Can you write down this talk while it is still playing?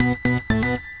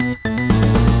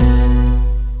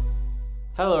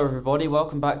Hello everybody,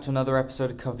 welcome back to another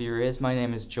episode of Cover Your Ears. My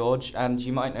name is George, and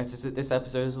you might notice that this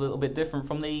episode is a little bit different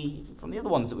from the other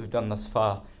ones that we've done thus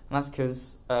far. And that's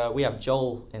because we have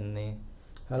Joel in the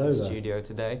studio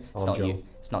today.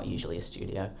 It's not usually a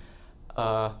studio.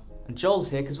 And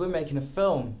Joel's here because we're making a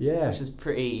film, which is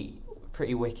pretty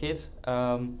wicked.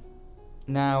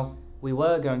 Now, we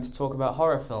were going to talk about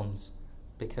horror films,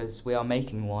 because we are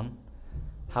making one.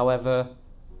 However,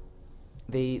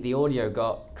 the audio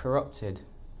got corrupted,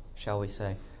 shall we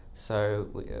say. So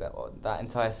that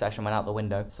entire session went out the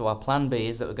window. So our plan B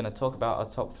is that we're going to talk about our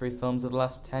top 3 films of the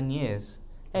last 10 years.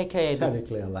 AKA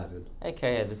technically 11.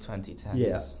 AKA the 2010s.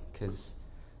 Yeah. Because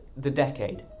the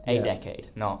decade. Decade,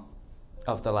 not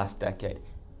of the last decade.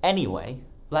 Anyway,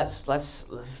 let's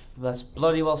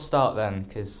bloody well start then,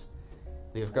 because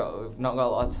we've not got a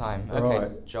lot of time. Okay,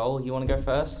 right. Joel, you want to go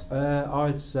first?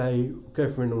 I'd say, go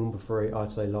for number 3, I'd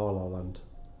say La La Land.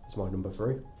 It's my number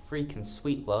 3. Freaking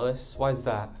sweet, Lois. Why is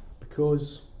that?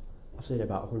 Because I've seen it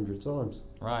about 100 times.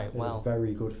 Right, It's well. a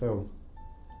very good film.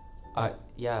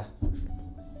 Yeah.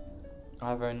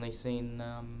 I've only seen,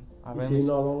 You've seen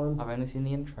La La Land? I've only seen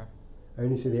the intro.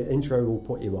 Only see the intro will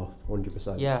put you off,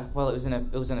 100%. Yeah, well, it was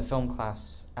in a film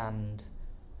class, and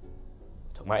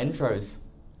talking about intros,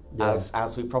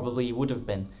 as we probably would have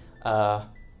been.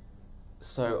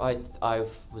 So I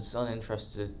was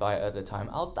uninterested by it at the time.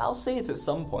 I'll see it at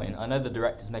some point. I know the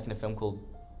director's making a film called.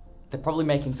 They're probably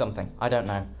making something. I don't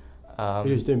know.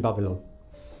 He was doing Babylon.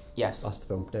 Yes. That's the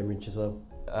film. Damien Chazelle.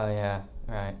 Oh yeah,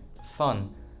 right.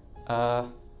 Fun.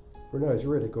 But no, it's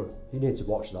really good. You need to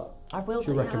watch that. I will.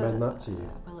 Should recommend that to you.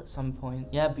 I will at some point.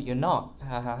 Yeah, but you're not.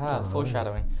 Ha ha ha.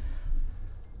 Foreshadowing.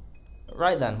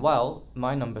 Right then. Well,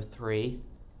 my number 3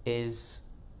 is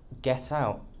Get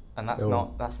Out, and that's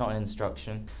not an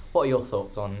instruction. What are your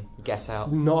thoughts on Get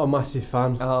Out? Not a massive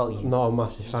fan. Not a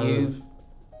massive fan of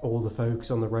all the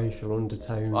focus on the racial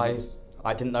undertones.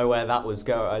 I didn't know where that was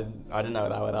going. I didn't know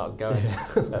where that was going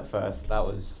at first. That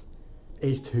was.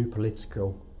 It's too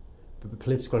political. But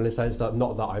political in the sense that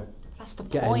not that I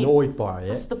get point. Annoyed by it.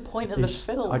 That's the point of the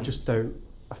film. I just don't.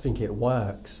 I think it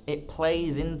works. It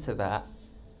plays into that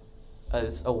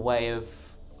as a way of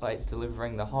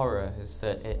delivering the horror. Is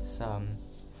that it's a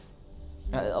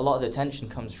lot of the tension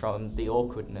comes from the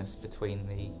awkwardness between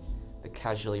the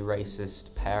casually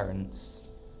racist parents.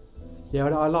 Yeah,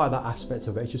 I like that aspect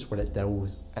of it. It's just when it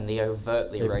delves and the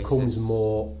overtly racist. It becomes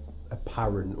more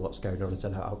apparent what's going on.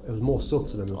 It was more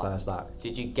subtle in the first act.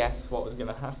 Did you guess what was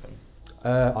going to happen?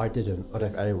 I didn't. I don't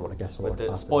think anyone would have guessed what would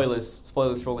happen. Spoilers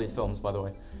for all these films, by the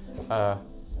way. I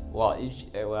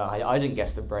didn't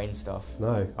guess the brain stuff.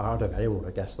 No, I don't think anyone would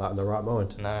have guessed that in the right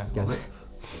mind. No.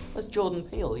 That's Jordan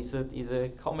Peele. He's a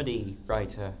comedy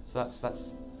writer. So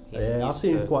that's. I've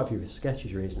seen quite a few of his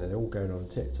sketches recently. They're all going on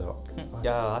TikTok.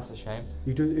 Yeah, that's a shame.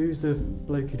 Who's the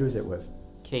bloke who does it with?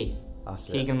 Key. That's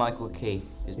it. Keegan-Michael Key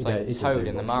is playing Toad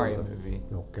in the Mario movie.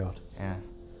 Oh God. Yeah.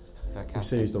 You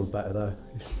see who's done better though.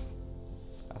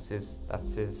 That's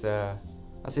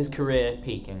his career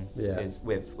peaking. Yeah. Is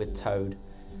with Toad.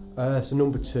 So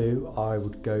number 2, I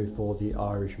would go for The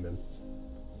Irishman.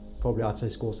 Probably I'd say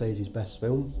Scorsese's best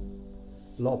film.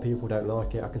 A lot of people don't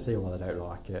like it. I can see why they don't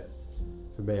like it.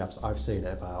 For me, I've seen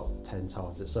it about 10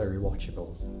 times. It's so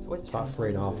rewatchable. It's about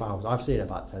 3.5 hours. I've seen it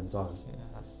about 10 times. Yeah,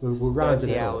 that's we're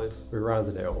rounding it hours. Up. We're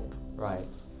rounding it up. Right.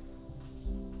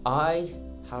 I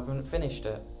haven't finished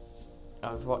it.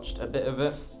 I've watched a bit of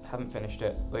it, haven't finished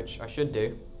it, which I should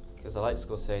do, because I like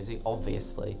Scorsese,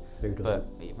 obviously. Who doesn't?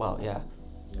 But, well, yeah.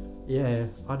 Yeah,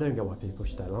 I don't get why people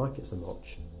just don't like it so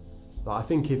much. I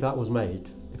think if it was made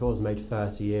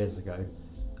 30 years ago,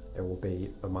 it will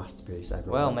be a masterpiece. Maybe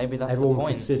that's the point. Everyone would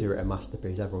consider it a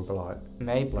masterpiece. Everyone would be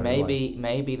like...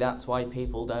 Maybe that's why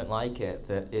people don't like it,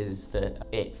 that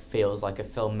it feels like a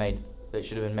film that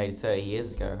should have been made 30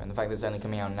 years ago, and the fact that it's only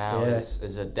coming out now is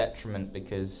a detriment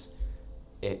because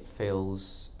it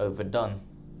feels overdone.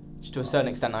 Which to a certain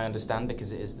extent I understand,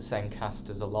 because it is the same cast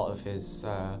as a lot of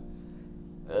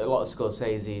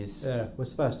Scorsese's. Yeah, well,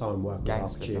 it's the first time working with Al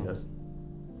Pacino.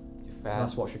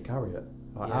 That's what should carry it.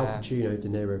 Al Pacino, De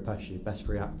Niro, Pesci, best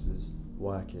 3 actors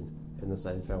working in the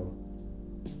same film.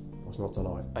 What's not to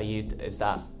like?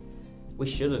 We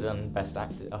should have done best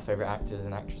actor, our favourite actors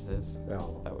and actresses. Yeah.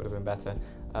 That would have been better.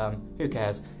 Who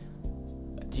cares?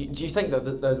 Do you think that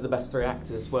those are the best 3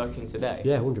 actors working today?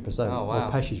 Yeah, 100%. Oh wow. Well,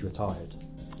 Pesci's retired.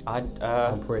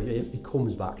 I'm pretty. He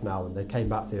comes back now, and they came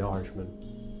back for The Irishman.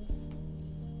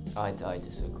 I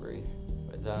disagree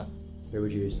with that. Who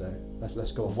would you say?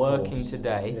 Let's go off working course.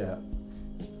 Today. Yeah.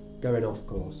 Going off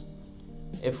course.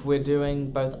 If we're doing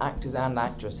both actors and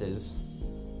actresses,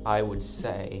 I would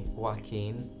say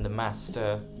Joaquin, the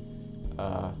master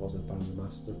Wasn't a fan of The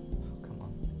Master. Come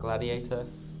on. Gladiator?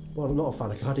 Well, I'm not a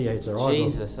fan of Gladiator either.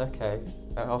 Jesus, okay.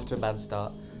 Off to a bad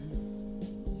start.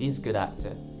 He's a good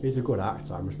actor. He's a good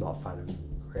actor, I'm just not a fan of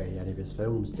really any of his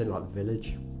films. Didn't like The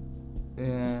Village.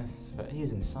 Yeah, he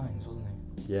was in Signs, wasn't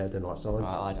he? Yeah, didn't like Signs.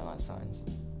 Well, I don't like Signs.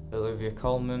 Olivia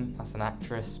Colman, that's an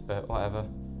actress, but whatever.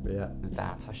 Yeah.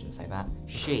 I shouldn't say that.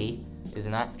 She is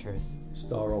an actress.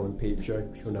 Star role in Peep Show.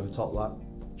 She'll never top that.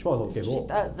 She might as well give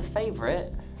up. The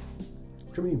Favourite?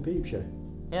 What do you mean, Peep Show?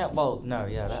 Yeah, well, no,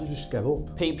 yeah. She just gave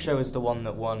up. Peep Show is the one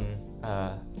that won,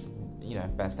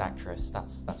 Best Actress.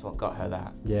 That's what got her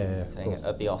that thing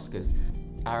at the Oscars.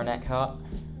 Aaron Eckhart.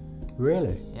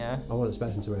 Really? Yeah. I wasn't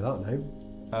expecting to hear that name.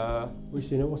 We've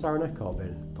seen it. What's Aaron Eckhart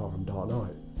been, apart from Dark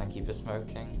Knight? Thank You for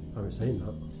Smoking. I haven't seen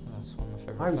that. That's one of my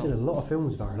favourite I haven't films. seen a lot of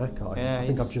films with Aaron Eckhart. Yeah, I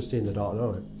think I've just seen The Dark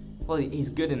Knight. Well, he's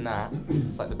good in that.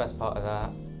 It's like the best part of that.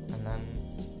 And then...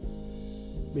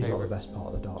 He's not the best part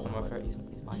of The Dark Knight.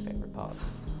 He's my favourite part of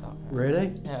The Dark Knight.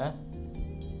 Really? Yeah.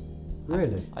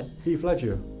 Really? Heath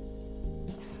Ledger?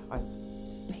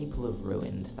 People have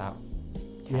ruined that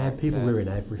character. Yeah, people ruin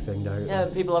everything, don't Yeah,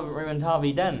 they? people haven't ruined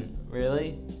Harvey Dent,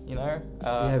 really, you know?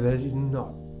 Yeah, but there's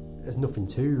nothing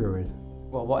to ruin.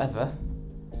 Well, whatever.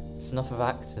 It's enough of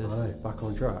actors. I know, back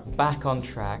on track. Back on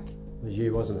track. It was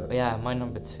you, wasn't it? Yeah, my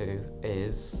number 2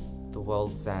 is The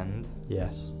World's End.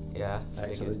 Yes. Yeah.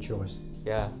 Excellent choice.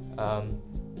 Yeah. I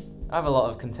have a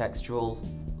lot of contextual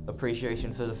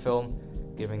appreciation for the film,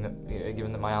 given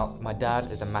that my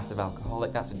dad is a massive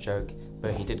alcoholic. That's a joke,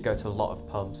 but he did go to a lot of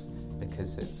pubs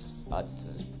because it's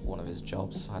one of his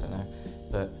jobs. I don't know,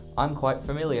 but I'm quite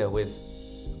familiar with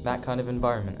that kind of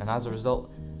environment, and as a result,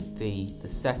 the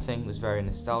setting was very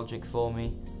nostalgic for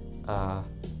me, and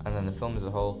then the film as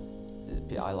a whole,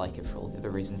 I like it for all the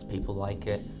reasons people like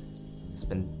it. It's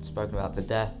been spoken about to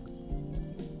death.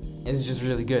 It's just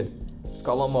really good. It's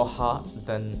got a lot more heart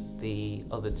than the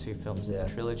other 2 films in the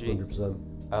trilogy. 100%.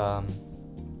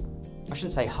 I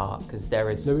shouldn't say heart, because there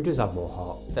is... No, it does have more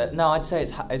heart. No, I'd say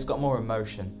it's got more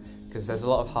emotion, because there's a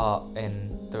lot of heart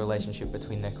in the relationship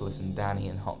between Nicholas and Danny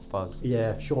in Hot Fuzz.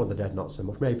 Yeah, Shaun of the Dead not so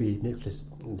much. Maybe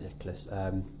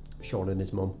Shaun and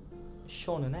his mum.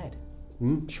 Shaun and Ed?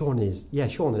 Shaun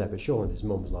of the Dead, but Shaun and his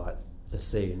mum's like the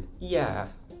scene. Yeah.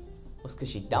 Well, it's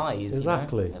because she dies,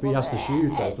 Exactly, you know? but he has to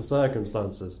shoot her, it's the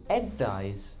circumstances. Ed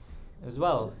dies as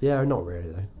well. Yeah, not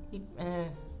really though.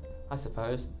 I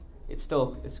suppose. It's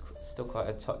still quite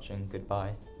a touching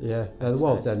goodbye. Yeah, The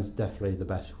World's End's definitely the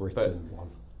best written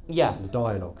one. Yeah. The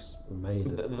dialogue's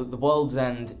amazing. The World's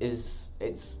End it's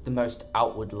the most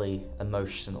outwardly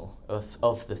emotional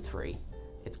of the 3.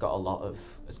 It's got a lot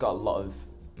of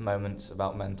moments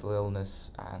about mental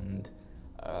illness and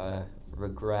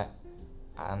regret,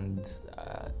 and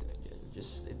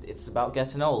it's about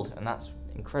getting old, and that's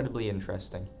incredibly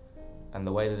interesting, and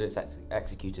the way that it's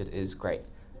executed is great.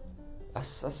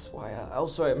 That's why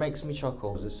also it makes me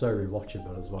chuckle. It's so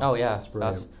rewatchable as well. Oh yeah, it's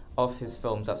brilliant. that's of his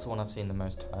films. That's the one I've seen the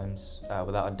most times,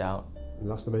 without a doubt. And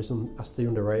that's the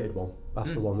underrated one.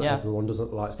 That's the one that everyone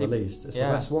doesn't like the least. It's the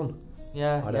best one.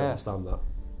 Yeah, I don't understand that.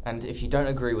 And if you don't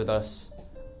agree with us,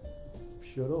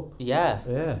 shut up.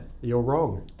 Yeah, you're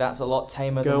wrong. That's a lot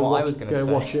tamer than what I was going to say.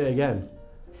 Go watch it again.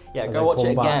 Yeah, go watch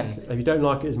it again. If you don't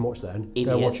like it as much, then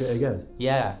go watch it again.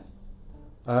 Yeah.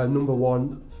 Number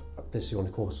 1. This is going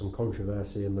to cause some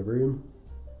controversy in the room.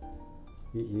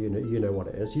 You know what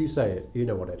it is. You say it. You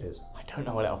know what it is. I don't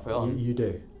know what it'll feel. You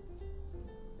do.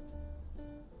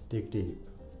 Dig deep.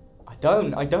 I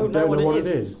don't know what it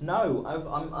is. No,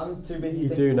 I'm too busy. You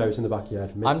do know it's in the back of your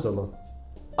head. Midsommar.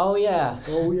 Oh yeah.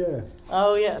 Oh yeah.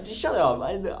 Oh yeah. Just shut up.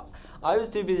 I was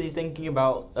too busy thinking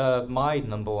about my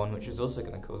number 1, which is also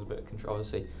going to cause a bit of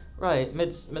controversy. Right,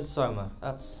 Midsommar.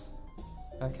 That's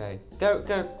okay. Go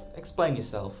explain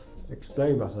yourself.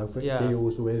 Explain myself. It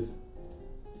deals with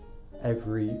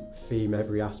every theme,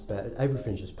 every aspect.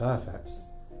 Everything's just perfect.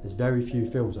 There's very few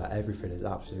films that everything is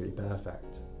absolutely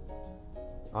perfect.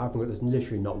 There's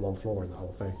literally not one flaw in the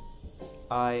whole thing.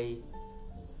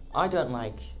 I don't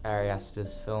like Ari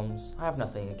Aster's films. I have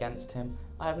nothing against him.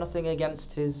 I have nothing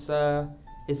against his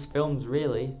films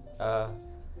really.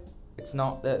 It's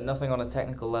not that nothing on a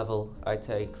technical level I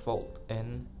take fault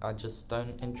in. I just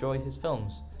don't enjoy his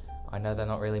films. I know they're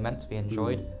not really meant to be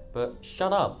enjoyed, but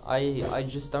shut up. I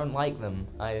just don't like them.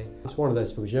 It's one of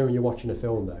those films, you know when you're watching a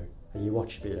film though, and you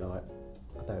watch it but you're like,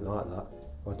 I don't like that,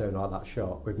 or I don't like that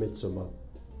shot. With Midsommar,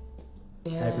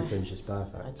 everything's just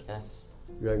perfect. I guess.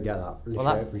 You don't get that,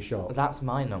 literally every shot. That's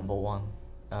my number 1.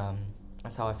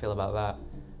 That's how I feel about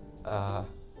that.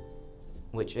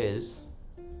 Which is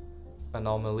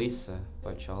Anomalisa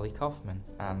by Charlie Kaufman,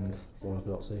 and One I've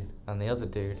not seen. the other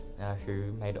dude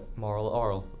who made Moral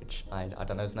Oral, which I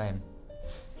don't know his name.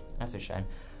 That's a shame.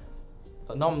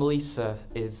 Anomalisa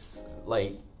is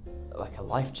like a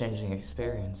life-changing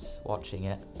experience watching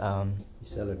it. You're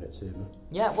selling it to me.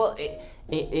 Yeah, well,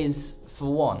 it is,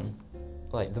 for one,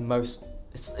 like the most.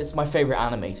 It's my favorite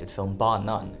animated film, bar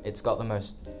none. It's got the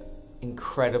most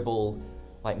incredible,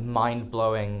 like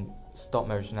mind-blowing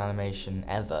stop-motion animation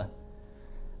ever.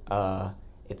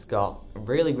 It's got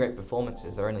really great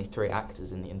performances. There are only 3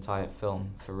 actors in the entire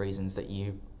film for reasons that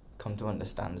you come to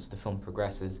understand as the film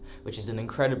progresses, which is an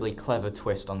incredibly clever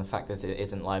twist on the fact that it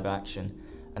isn't live action,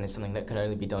 and it's something that can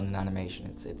only be done in animation.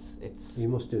 It's You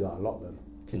must do that a lot then.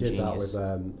 It's You did that ingenious.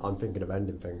 with I'm Thinking of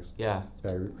Ending Things. Yeah, It's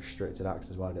very restricted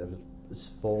actors, wasn't it? It was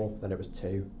 4, then it was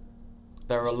 2.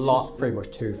 there are a It's lot. pretty much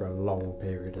 2 for a long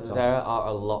period of time. There are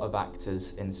a lot of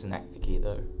actors in Synecdoche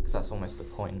though, because that's almost the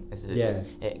point. Is that Yeah.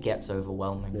 it gets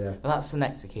overwhelming. Yeah. But that's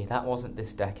Synecdoche. That wasn't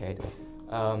this decade.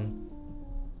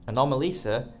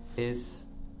 Anomalisa is,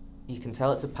 you can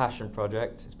tell it's a passion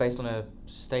project. It's based on a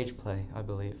stage play, I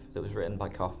believe, that was written by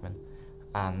Kaufman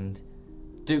and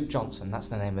Duke Johnson. That's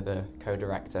the name of the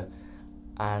co-director,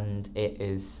 and it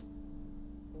is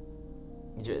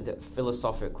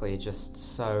philosophically just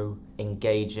so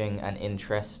engaging and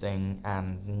interesting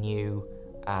and new,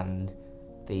 and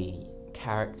the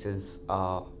characters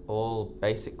are all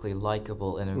basically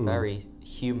likable in a very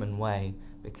human way,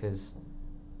 because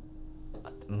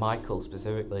Michael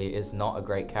specifically is not a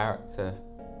great character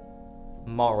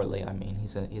morally. I mean,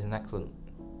 he's a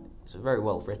very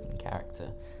well written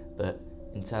character, but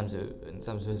in terms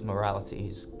of his morality,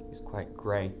 he's quite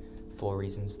grey, for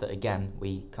reasons that again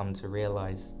we come to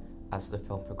realise as the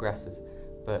film progresses.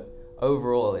 But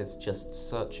overall, it's just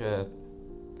such a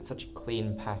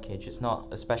clean package. It's not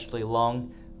especially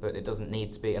long, but it doesn't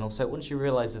need to be. And also, once you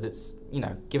realise that it's,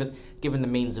 given the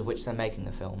means of which they're making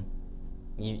the film,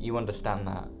 you understand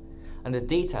that. And the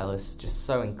detail is just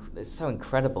so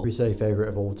incredible. We say favourite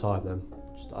of all time then.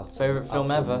 Just Favourite film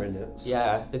add some ever? minutes.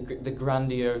 Yeah, the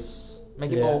grandiose.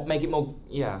 Make it more.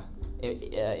 Yeah,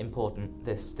 important.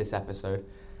 This episode.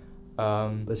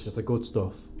 This is the good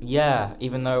stuff. Yeah,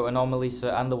 even though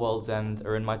Anomalisa and The World's End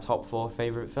are in my top 4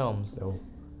 favourite films. So,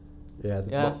 yeah,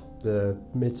 Yeah. The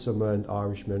Midsummer and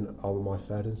Irishman are my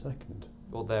third and second.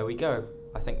 Well, there we go.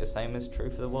 I think the same is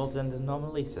true for The World's End and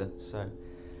Anomalisa. So,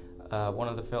 one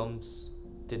of the films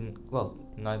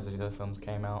neither of the films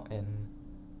came out in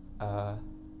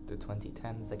the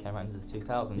 2010s. They came out in the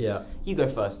 2000s. Yeah. You go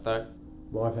first, though.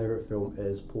 My favourite film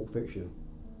is Pulp Fiction.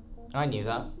 I knew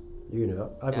that. You know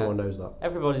that. Everyone knows that.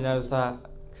 Everybody knows that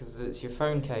because it's your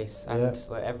phone case and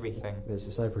like everything. It's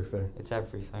just everything. It's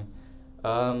everything.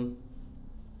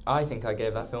 I think I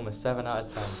gave that film a 7 out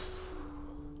of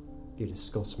 10. You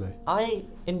disgust me. I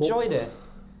enjoyed it.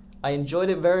 I enjoyed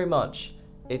it very much.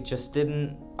 It just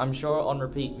didn't. I'm sure on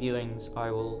repeat viewings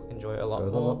I will enjoy it a lot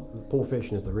more. Pulp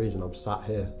Fiction is the reason I'm sat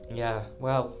here. Yeah.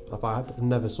 Well. If I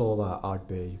never saw that, I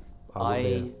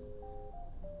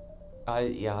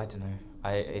don't know.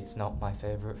 It's not my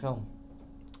favourite film.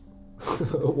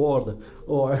 what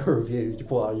a review did you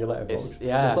put on your letterbox?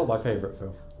 It's not my favourite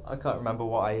film. I can't remember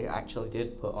what I actually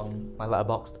did put on my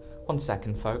letterboxd. 1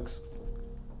 second, folks.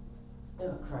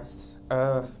 Oh Christ.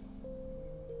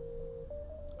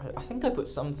 I think I put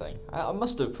something. I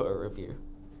must have put a review.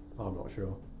 I'm not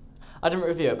sure. I didn't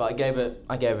review it, but I gave it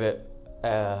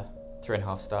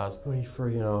 3.5 stars. Only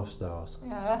 3.5 stars.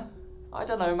 Yeah. I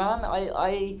don't know, man.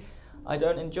 I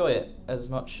don't enjoy it as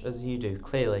much as you do,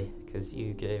 clearly, because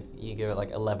you give it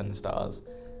like 11 stars.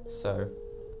 So,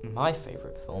 my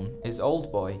favourite film is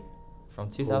Oldboy from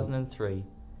 2003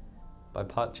 by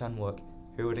Park Chan-wook.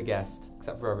 Who would have guessed?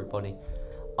 Except for everybody.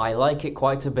 I like it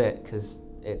quite a bit because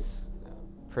it's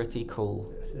pretty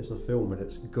cool. It's a film and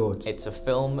it's good. It's a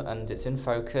film and it's in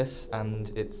focus and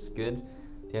it's good.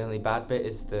 The only bad bit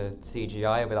is the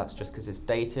CGI, but that's just because it's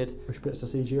dated. Which bit's the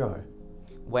CGI?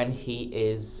 When he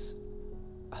is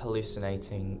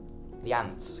hallucinating the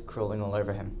ants crawling all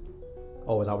over him.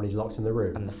 Oh, is that when he's locked in the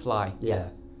room? And the fly, yeah.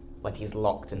 When he's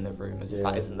locked in the room, as if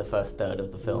that isn't the first third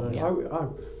of the film. No,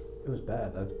 it was better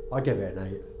then. I gave it an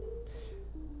 8.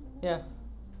 Yeah,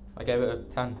 I gave it a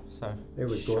 10, so... It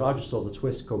was good. I just saw the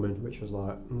twist coming, which was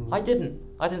like... I didn't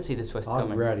see the twist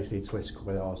coming. I rarely see twists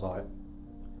coming. I was like...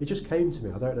 It just came to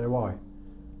me, I don't know why.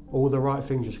 All the right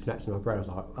things just connected in my brain. I was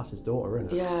like, that's his daughter,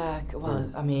 isn't it? Yeah,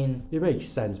 well, I mean... It makes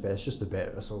sense, but it's just a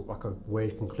bit... It's like a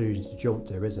weird conclusion to jump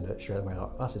to, isn't it? Straight away,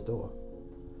 like, that's his daughter.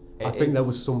 I think there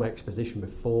was some exposition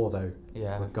before though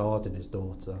Yeah. regarding his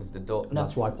daughter. Because the daughter. No,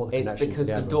 That's why I put the it's connection because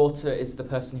together. the daughter is the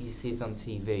person he sees on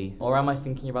TV. Or am I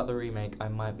thinking about the remake? I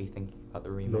might be thinking about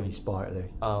the remake. Bloody Spike Lee.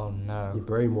 Oh no. You're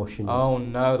brainwashing Oh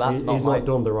no, that's he's not he's my. not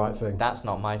done the right thing. That's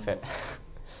not my favorite.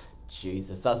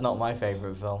 Jesus, that's not my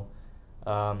favorite film.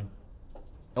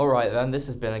 All right then, this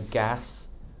has been a gas.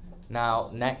 Now,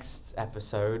 next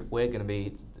episode we're going to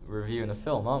be reviewing a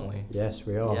film, aren't we? Yes,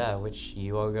 we are. Yeah, which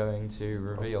you are going to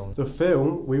reveal. The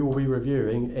film we will be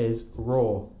reviewing is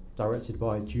Raw, directed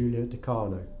by Julia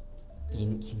Ducournau. You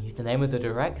knew the name of the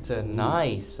director.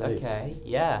 Nice. See. Okay.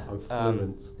 Yeah. I'm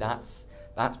fluent. That's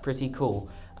pretty cool.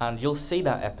 And you'll see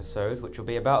that episode, which will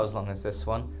be about as long as this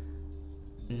one,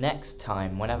 next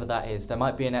time, whenever that is. There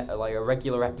might be a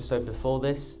regular episode before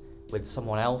this with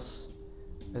someone else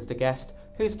as the guest.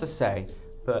 Who's to say?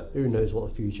 But Who knows what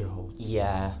the future holds?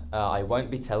 yeah, I won't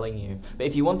be telling you. But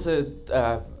if you want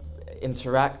to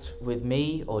interact with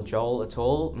me or Joel at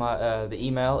all, the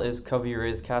email is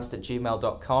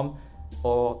coveryourearscast@gmail.com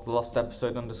or the Lost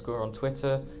Episode _ on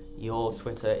Twitter. Your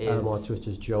Twitter is My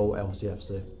Twitter's Joel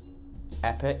LCFC.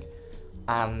 epic.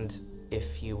 And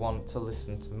if you want to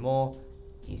listen to more,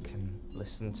 you can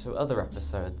listen to other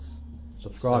episodes.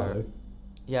 Subscribe So- though.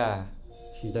 Yeah,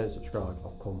 If you don't subscribe,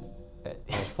 I'll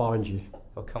find you.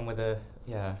 I'll come with a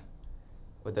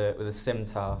with a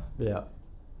scimitar Yeah.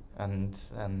 and